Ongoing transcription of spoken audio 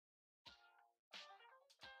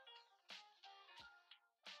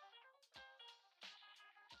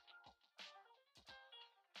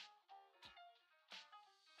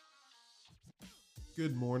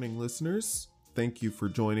Good morning, listeners. Thank you for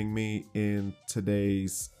joining me in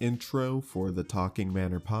today's intro for the Talking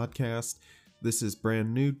Manor podcast. This is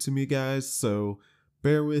brand new to me, guys, so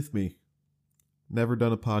bear with me. Never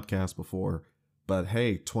done a podcast before, but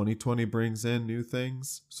hey, 2020 brings in new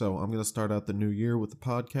things, so I'm going to start out the new year with the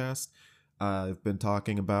podcast. I've been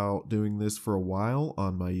talking about doing this for a while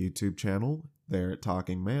on my YouTube channel there at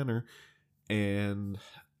Talking Manor, and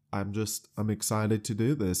I'm excited to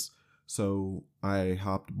do this. So I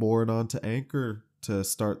hopped aboard onto Anchor to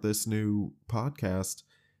start this new podcast,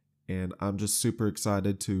 and I'm just super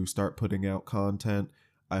excited to start putting out content.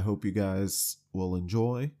 I hope you guys will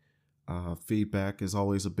enjoy. Feedback is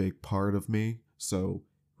always a big part of me, so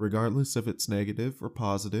regardless if it's negative or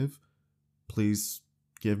positive, please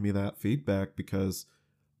give me that feedback because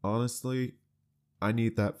honestly, I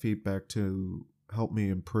need that feedback to help me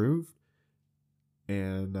improve.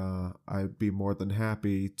 And I'd be more than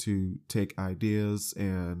happy to take ideas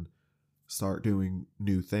and start doing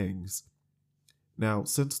new things. Now,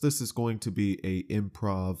 since this is going to be a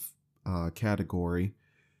improv category,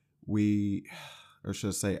 I,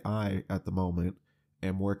 at the moment,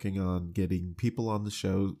 am working on getting people on the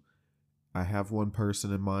show. I have one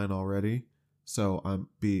person in mind already, so I'm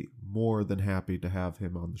be more than happy to have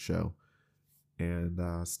him on the show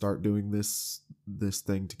and start doing this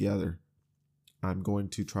thing together. I'm going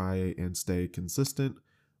to try and stay consistent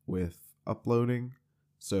with uploading,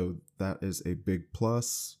 so that is a big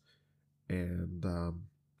plus, and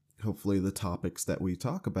hopefully the topics that we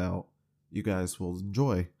talk about you guys will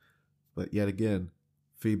enjoy. But yet again,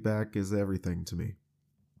 feedback is everything to me.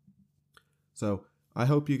 So I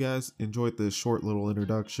hope you guys enjoyed this short little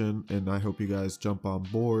introduction, and I hope you guys jump on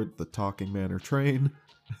board the Talking Manor train.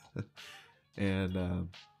 And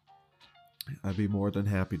I'd be more than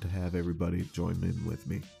happy to have everybody join in with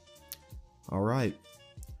me. All right.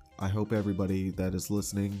 I hope everybody that is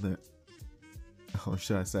listening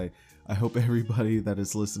I hope everybody that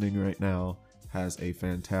is listening right now has a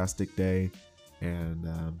fantastic day, and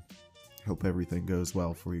hope everything goes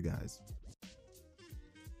well for you guys.